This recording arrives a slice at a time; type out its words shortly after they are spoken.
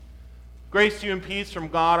Grace to you and peace from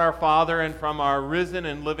God our Father and from our risen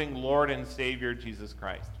and living Lord and Savior, Jesus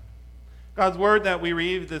Christ. God's word that we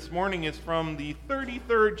read this morning is from the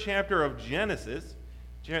 33rd chapter of Genesis,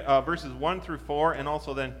 verses 1 through 4, and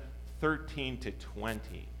also then 13 to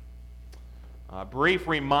 20. A brief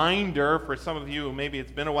reminder for some of you, maybe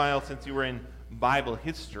it's been a while since you were in Bible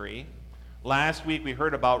history. Last week we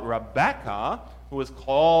heard about Rebekah, who was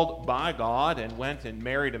called by God and went and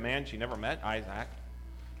married a man she never met, Isaac.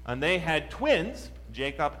 And they had twins,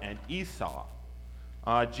 Jacob and Esau.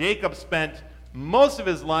 Jacob spent most of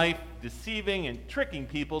his life deceiving and tricking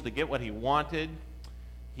people to get what he wanted.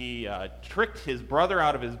 He tricked his brother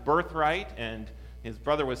out of his birthright, and his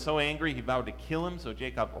brother was so angry he vowed to kill him, so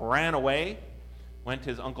Jacob ran away, went to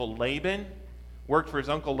his uncle Laban, worked for his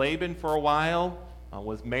uncle Laban for a while,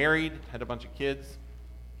 was married, had a bunch of kids,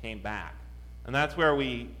 came back. And that's where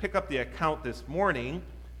we pick up the account this morning.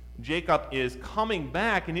 Jacob is coming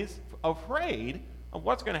back, and he's afraid of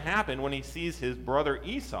what's going to happen when he sees his brother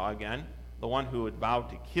Esau again, the one who had vowed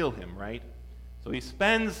to kill him, right? So he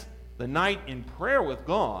spends the night in prayer with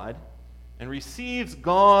God and receives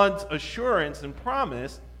God's assurance and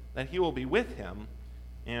promise that he will be with him.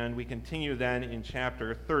 And we continue then in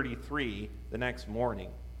chapter 33 the next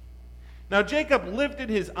morning. Now Jacob lifted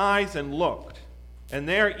his eyes and looked, and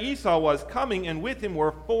there Esau was coming, and with him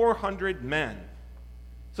were 400 men.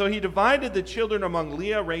 So he divided the children among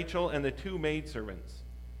Leah, Rachel, and the two maidservants.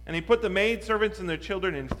 And he put the maidservants and their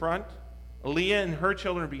children in front, Leah and her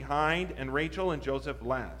children behind, and Rachel and Joseph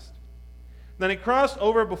last. Then he crossed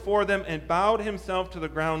over before them and bowed himself to the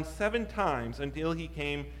ground 7 times until he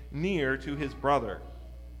came near to his brother.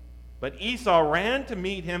 But Esau ran to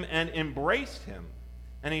meet him and embraced him,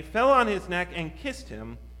 and he fell on his neck and kissed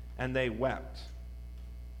him, and they wept.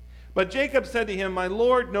 But Jacob said to him, "My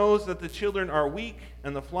Lord knows that the children are weak,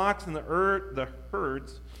 and the flocks and the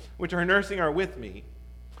herds which are nursing are with me.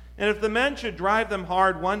 And if the men should drive them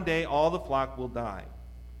hard, one day all the flock will die.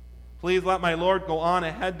 Please let my Lord go on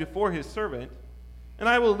ahead before his servant, and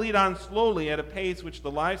I will lead on slowly at a pace which the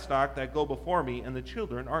livestock that go before me and the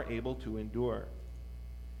children are able to endure."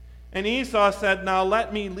 And Esau said, "Now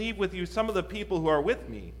let me leave with you some of the people who are with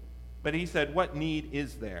me." But he said, "What need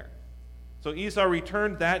is there?" So Esau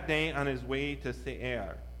returned that day on his way to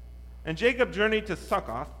Seir. And Jacob journeyed to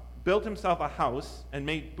Succoth, built himself a house, and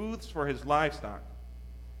made booths for his livestock.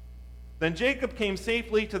 Then Jacob came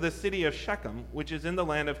safely to the city of Shechem, which is in the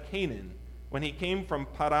land of Canaan, when he came from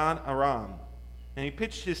Padan Aram, and he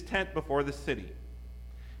pitched his tent before the city.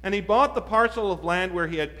 And he bought the parcel of land where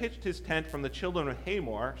he had pitched his tent from the children of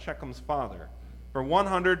Hamor, Shechem's father, for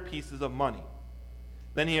 100 pieces of money.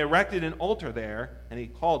 Then he erected an altar there, and he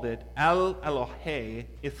called it El Elohe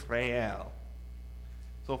Israel.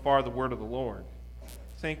 So far the word of the Lord.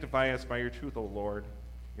 Sanctify us by your truth, O Lord.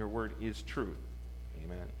 Your word is truth.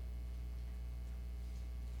 Amen.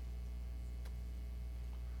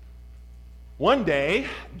 One day,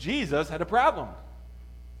 Jesus had a problem.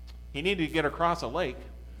 He needed to get across a lake,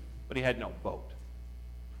 but he had no boat.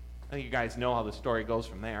 I think you guys know how the story goes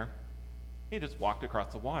from there. He just walked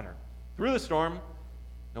across the water. Through the storm,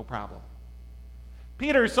 no problem.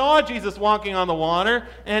 Peter saw Jesus walking on the water,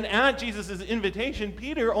 and at Jesus' invitation,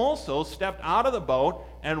 Peter also stepped out of the boat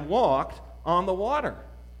and walked on the water,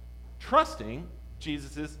 trusting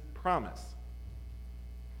Jesus' promise.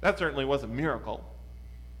 That certainly was a miracle.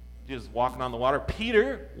 Jesus walking on the water,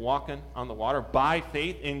 Peter walking on the water by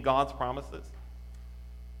faith in God's promises.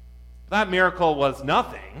 That miracle was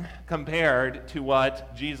nothing compared to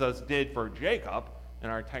what Jesus did for Jacob in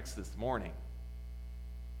our text this morning.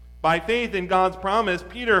 By faith in God's promise,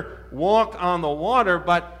 Peter walked on the water,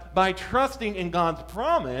 but by trusting in God's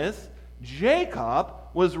promise, Jacob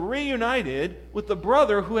was reunited with the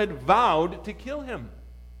brother who had vowed to kill him.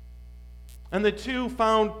 And the two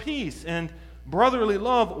found peace and brotherly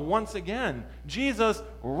love once again. Jesus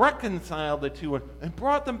reconciled the two and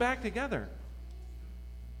brought them back together.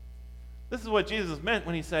 This is what Jesus meant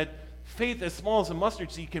when he said, faith as small as a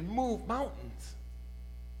mustard seed can move mountains.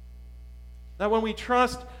 That when we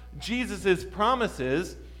trust Jesus'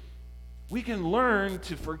 promises, we can learn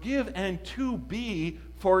to forgive and to be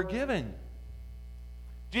forgiven.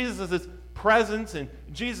 Jesus' presence and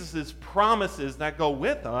Jesus' promises that go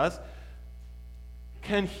with us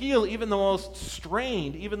can heal even the most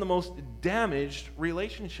strained, even the most damaged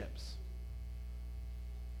relationships.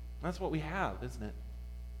 That's what we have, isn't it?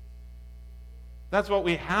 That's what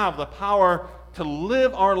we have, the power to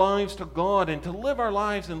live our lives to God and to live our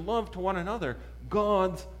lives in love to one another.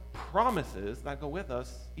 God's promises that go with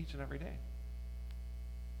us each and every day.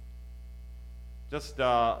 Just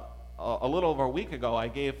a a little over a week ago, I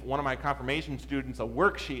gave one of my confirmation students a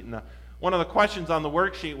worksheet, and one of the questions on the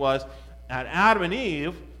worksheet was, that Adam and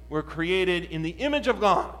Eve were created in the image of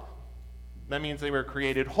God. That means they were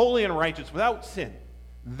created holy and righteous without sin.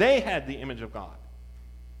 They had the image of God.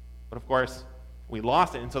 But of course, we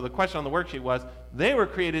lost it. And so the question on the worksheet was, they were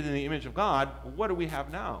created in the image of God. What do we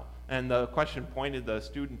have now? And the question pointed the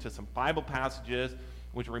student to some Bible passages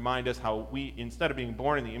which remind us how we, instead of being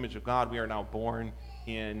born in the image of God, we are now born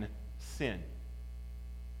in sin.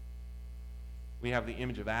 We have the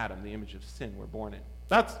image of Adam, the image of sin we're born in.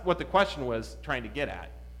 That's what the question was trying to get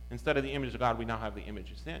at. Instead of the image of God, we now have the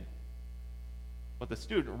image of sin. What the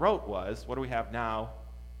student wrote was, what do we have now?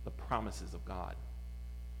 The promises of God.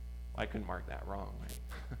 I couldn't mark that wrong,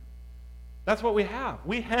 right? That's what we have.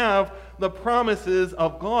 We have the promises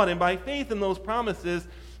of God, and by faith in those promises,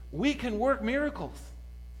 we can work miracles.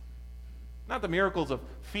 Not the miracles of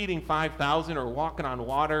feeding 5,000 or walking on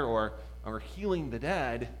water or healing the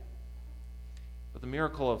dead, but the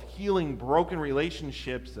miracle of healing broken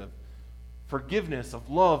relationships, of forgiveness, of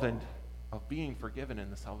love, and of being forgiven in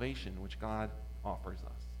the salvation which God offers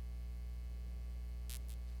us.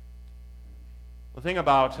 The thing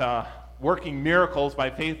about working miracles by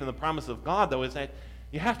faith in the promise of God, though, is that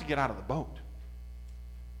you have to get out of the boat.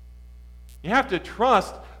 You have to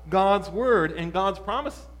trust God's word and God's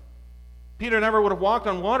promise. Peter never would have walked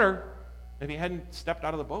on water if he hadn't stepped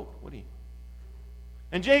out of the boat, would he?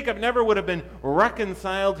 And Jacob never would have been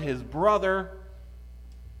reconciled to his brother,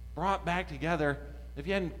 brought back together, if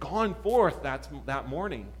he hadn't gone forth that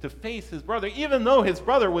morning to face his brother, even though his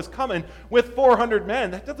brother was coming with 400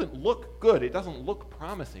 men. That doesn't look good. It doesn't look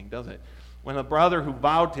promising, does it? When a brother who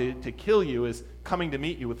vowed to kill you is coming to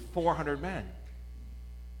meet you with 400 men.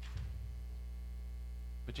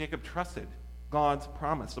 But Jacob trusted God's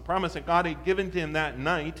promise, the promise that God had given to him that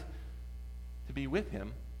night to be with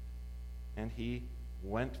him, and he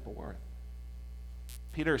went forth.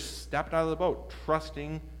 Peter stepped out of the boat,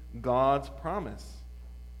 trusting God's promise,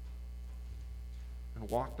 and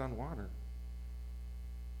walked on water.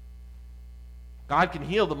 God can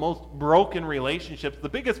heal the most broken relationships, the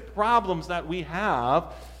biggest problems that we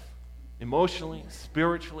have, emotionally,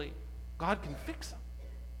 spiritually. God can fix them.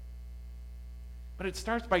 But it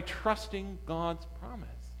starts by trusting God's promise.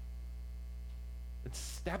 It's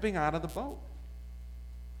stepping out of the boat.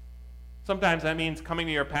 Sometimes that means coming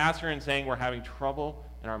to your pastor and saying we're having trouble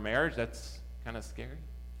in our marriage. That's kind of scary.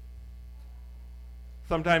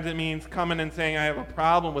 Sometimes it means coming and saying I have a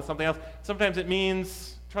problem with something else. Sometimes it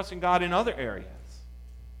means trusting God in other areas.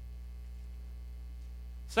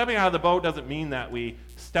 Stepping out of the boat doesn't mean that we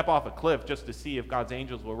step off a cliff just to see if God's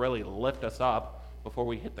angels will really lift us up before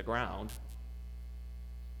we hit the ground.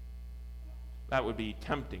 That would be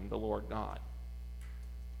tempting the Lord God.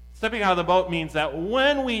 Stepping out of the boat means that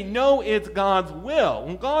when we know it's God's will,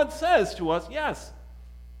 when God says to us, yes,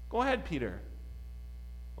 go ahead, Peter.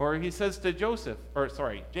 Or he says to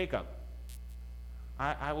Jacob,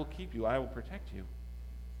 I will keep you, I will protect you.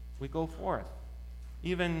 We go forth,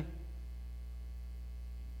 even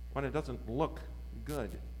when it doesn't look good.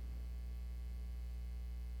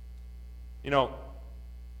 You know,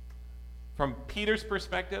 from Peter's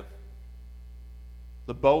perspective,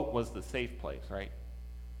 the boat was the safe place, right?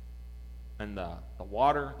 And the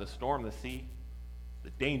water, the storm, the sea, the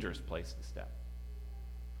dangerous place to step.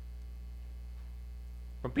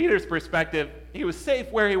 From Peter's perspective, he was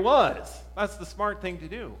safe where he was. That's the smart thing to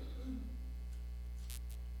do.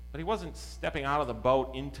 But he wasn't stepping out of the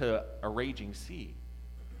boat into a raging sea.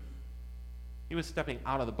 He was stepping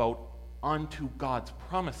out of the boat onto God's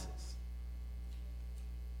promises.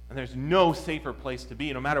 And there's no safer place to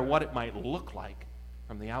be, no matter what it might look like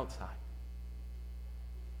from the outside.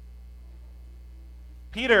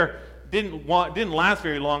 Peter didn't last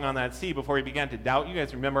very long on that sea before he began to doubt. You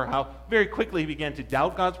guys remember how very quickly he began to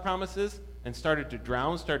doubt God's promises and started to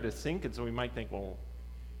drown, started to sink, and so we might think, well,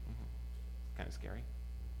 kind of scary.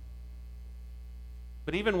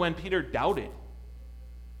 But even when Peter doubted,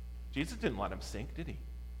 Jesus didn't let him sink, did he?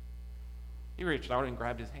 He reached out and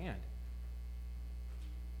grabbed his hand.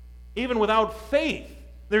 Even without faith,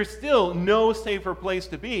 there's still no safer place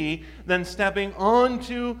to be than stepping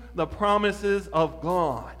onto the promises of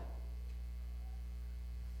God.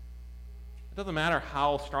 It doesn't matter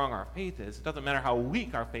how strong our faith is. It doesn't matter how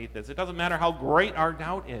weak our faith is. It doesn't matter how great our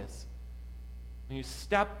doubt is. When you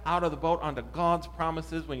step out of the boat onto God's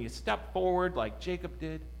promises, when you step forward like Jacob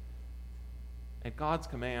did, at God's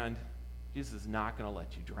command, Jesus is not going to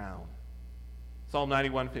let you drown. Psalm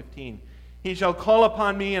 91:15, he shall call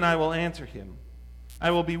upon me and I will answer him.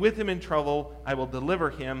 I will be with him in trouble. I will deliver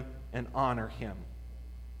him and honor him.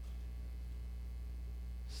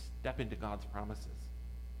 Step into God's promises.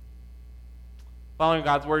 Following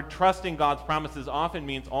God's word, trusting God's promises often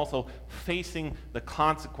means also facing the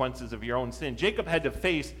consequences of your own sin. Jacob had to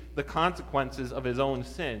face the consequences of his own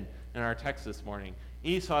sin in our text this morning.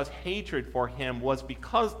 Esau's hatred for him was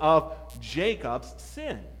because of Jacob's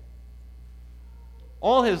sin.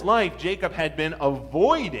 All his life, Jacob had been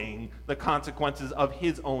avoiding the consequences of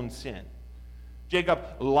his own sin. Jacob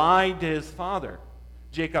lied to his father.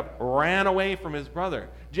 Jacob ran away from his brother.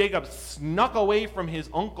 Jacob snuck away from his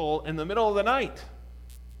uncle in the middle of the night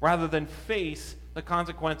rather than face the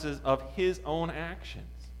consequences of his own actions.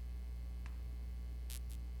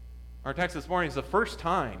 Our text this morning is the first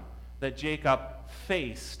time that Jacob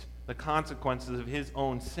faced the consequences of his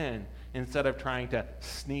own sin instead of trying to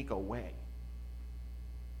sneak away.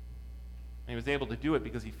 And he was able to do it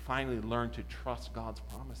because he finally learned to trust God's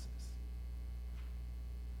promises.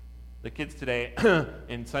 The kids today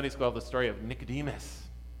in Sunday school have the story of Nicodemus.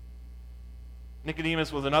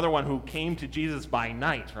 Nicodemus was another one who came to Jesus by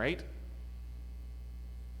night, right?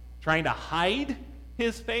 Trying to hide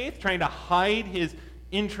his faith, trying to hide his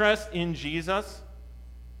interest in Jesus.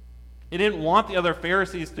 He didn't want the other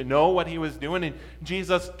Pharisees to know what he was doing, and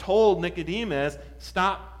Jesus told Nicodemus,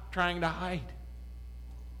 stop trying to hide.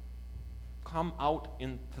 Come out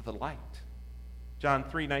into the light. John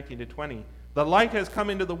 3:19-20. The light has come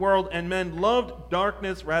into the world, and men loved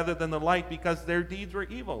darkness rather than the light because their deeds were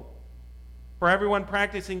evil. For everyone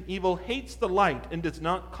practicing evil hates the light and does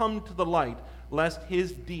not come to the light, lest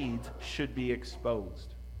his deeds should be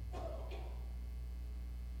exposed.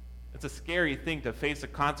 It's a scary thing to face the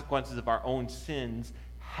consequences of our own sins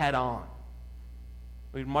head on.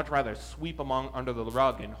 We'd much rather sweep them under the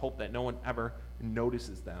rug and hope that no one ever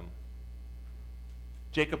notices them.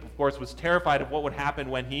 Jacob, of course, was terrified of what would happen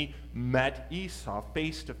when he met Esau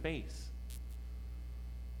face to face.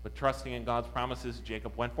 But trusting in God's promises,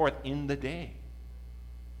 Jacob went forth in the day.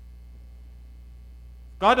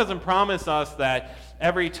 God doesn't promise us that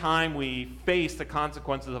every time we face the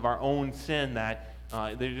consequences of our own sin that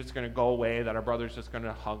they're just going to go away, that our brother's just going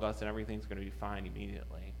to hug us and everything's going to be fine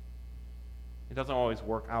immediately. It doesn't always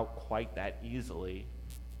work out quite that easily.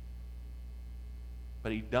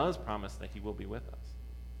 But he does promise that he will be with us.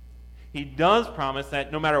 He does promise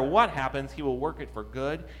that no matter what happens, he will work it for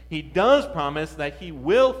good. He does promise that he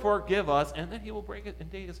will forgive us and that he will bring it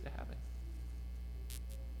and take us to heaven.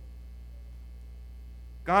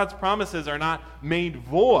 God's promises are not made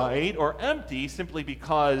void or empty simply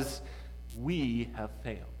because we have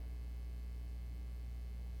failed.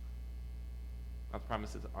 God's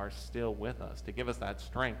promises are still with us to give us that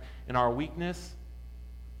strength. In our weakness,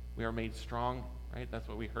 we are made strong, right? That's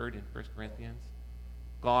what we heard in 1 Corinthians.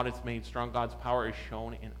 God is made strong. God's power is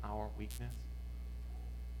shown in our weakness.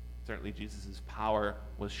 Certainly Jesus' power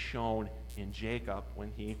was shown in Jacob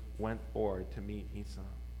when he went forward to meet Esau.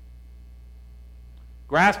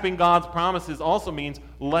 Grasping God's promises also means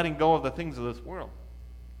letting go of the things of this world.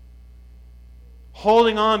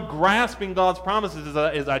 Holding on, grasping God's promises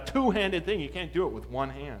is a two-handed thing. You can't do it with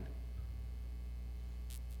one hand.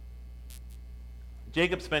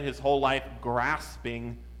 Jacob spent his whole life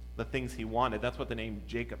grasping the things he wanted. That's what the name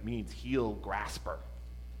Jacob means, heel grasper.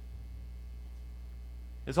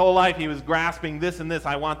 His whole life he was grasping this and this.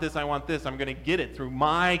 I want this, I want this. I'm going to get it through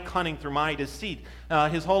my cunning, through my deceit.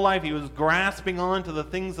 His whole life he was grasping on to the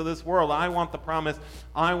things of this world. I want the promise.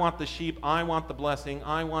 I want the sheep. I want the blessing.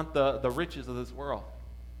 I want the riches of this world.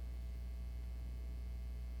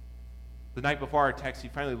 The night before our text, he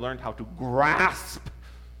finally learned how to grasp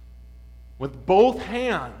with both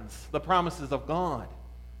hands the promises of God.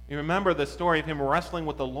 You remember the story of him wrestling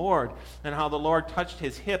with the Lord and how the Lord touched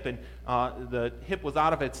his hip and the hip was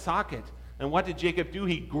out of its socket. And what did Jacob do?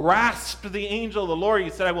 He grasped the angel of the Lord. He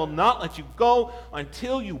said, I will not let you go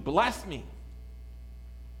until you bless me.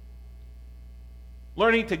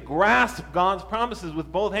 Learning to grasp God's promises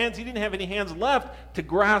with both hands. He didn't have any hands left to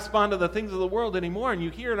grasp onto the things of the world anymore. And you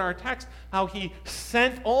hear in our text how he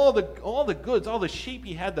sent all the goods, all the sheep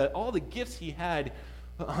he had, all the gifts he had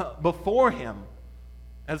before him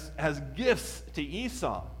as gifts to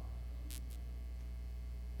Esau.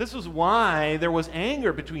 This was why there was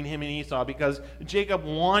anger between him and Esau, because Jacob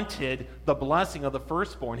wanted the blessing of the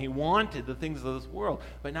firstborn. He wanted the things of this world.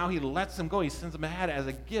 But now he lets them go. He sends them ahead as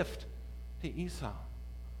a gift to Esau.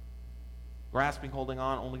 Grasping, holding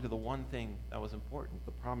on only to the one thing that was important,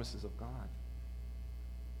 the promises of God.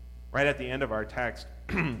 Right at the end of our text,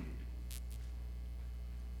 the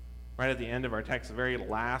very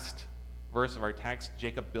last verse of our text,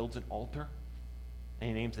 Jacob builds an altar, and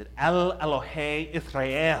he names it El Elohei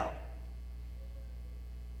Israel.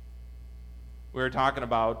 We were talking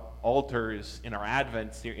about altars in our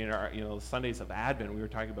Advent, in our Sundays of Advent. We were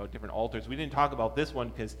talking about different altars. We didn't talk about this one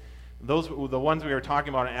because the ones we were talking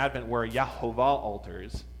about in Advent were Yahovah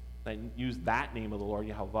altars that use that name of the Lord,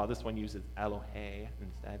 Yahovah. This one uses Elohe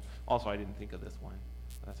instead. Also, I didn't think of this one.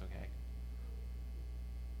 That's okay.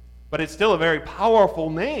 But it's still a very powerful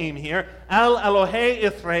name here. El Elohe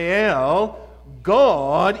Israel.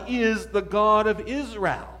 God is the God of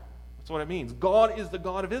Israel. That's what it means. God is the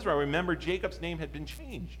God of Israel. Remember, Jacob's name had been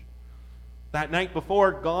changed. That night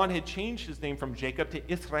before, God had changed his name from Jacob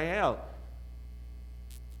to Israel.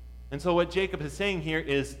 And so what Jacob is saying here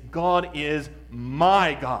is, God is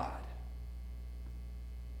my God.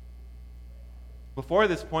 Before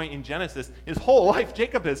this point in Genesis, his whole life,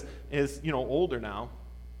 Jacob is older now.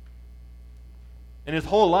 In his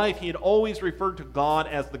whole life, he had always referred to God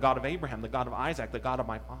as the God of Abraham, the God of Isaac, the God of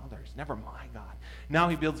my fathers, never my God. Now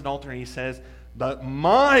he builds an altar and he says, but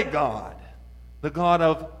my God, the God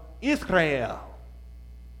of Israel.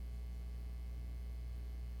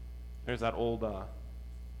 There's that old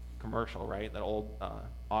commercial, right? That old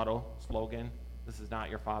auto slogan. This is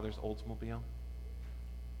not your father's Oldsmobile.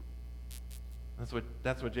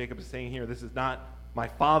 That's what Jacob is saying here. This is not my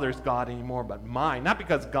father's God anymore, but mine. Not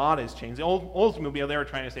because God has changed. The Oldsmobile, they were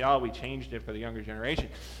trying to say, we changed it for the younger generation.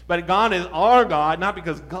 But God is our God, not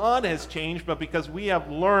because God has changed, but because we have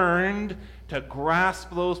learned to grasp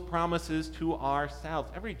those promises to ourselves.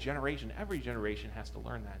 Every generation has to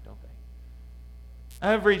learn that, don't they?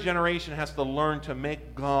 Every generation has to learn to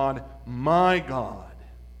make God my God,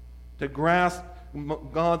 to grasp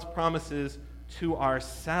God's promises to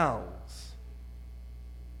ourselves.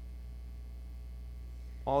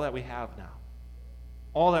 All that we have now.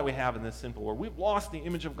 All that we have in this simple world. We've lost the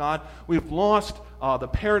image of God. We've lost the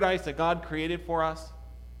paradise that God created for us.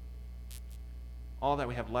 All that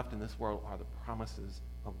we have left in this world are the promises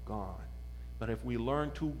of God. But if we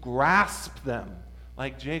learn to grasp them,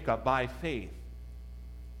 like Jacob, by faith,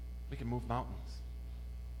 we can move mountains.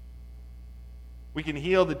 We can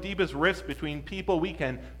heal the deepest rifts between people. We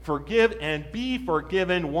can forgive and be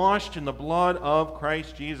forgiven, washed in the blood of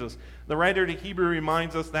Christ Jesus. The writer to Hebrew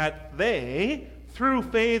reminds us that they, through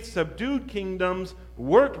faith, subdued kingdoms,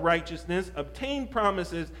 worked righteousness, obtained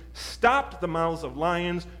promises, stopped the mouths of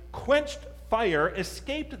lions, quenched fire,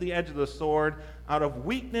 escaped the edge of the sword, out of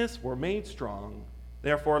weakness were made strong.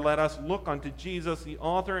 Therefore, let us look unto Jesus, the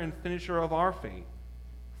author and finisher of our faith.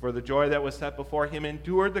 For the joy that was set before him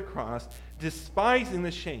endured the cross, despising the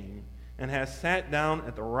shame, and has sat down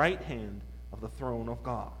at the right hand of the throne of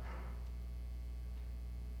God.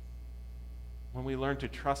 When we learn to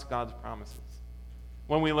trust God's promises,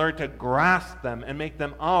 when we learn to grasp them and make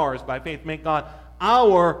them ours by faith, make God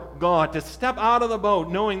our God, to step out of the boat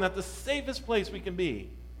knowing that the safest place we can be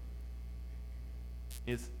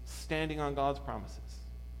is standing on God's promises,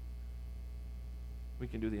 we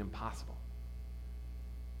can do the impossible.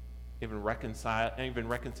 Even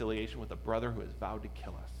reconciliation with a brother who has vowed to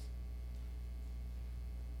kill us.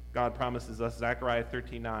 God promises us, Zechariah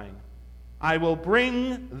 13:9, I will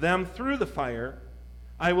bring them through the fire.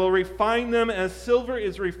 I will refine them as silver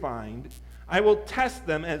is refined. I will test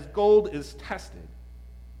them as gold is tested.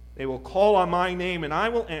 They will call on my name, and I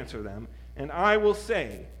will answer them, and I will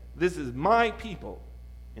say, this is my people.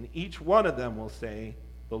 And each one of them will say,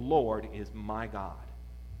 the Lord is my God.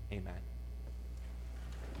 Amen.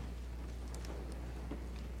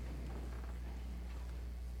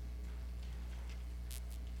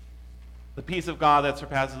 The peace of God that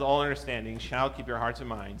surpasses all understanding shall keep your hearts and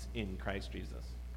minds in Christ Jesus.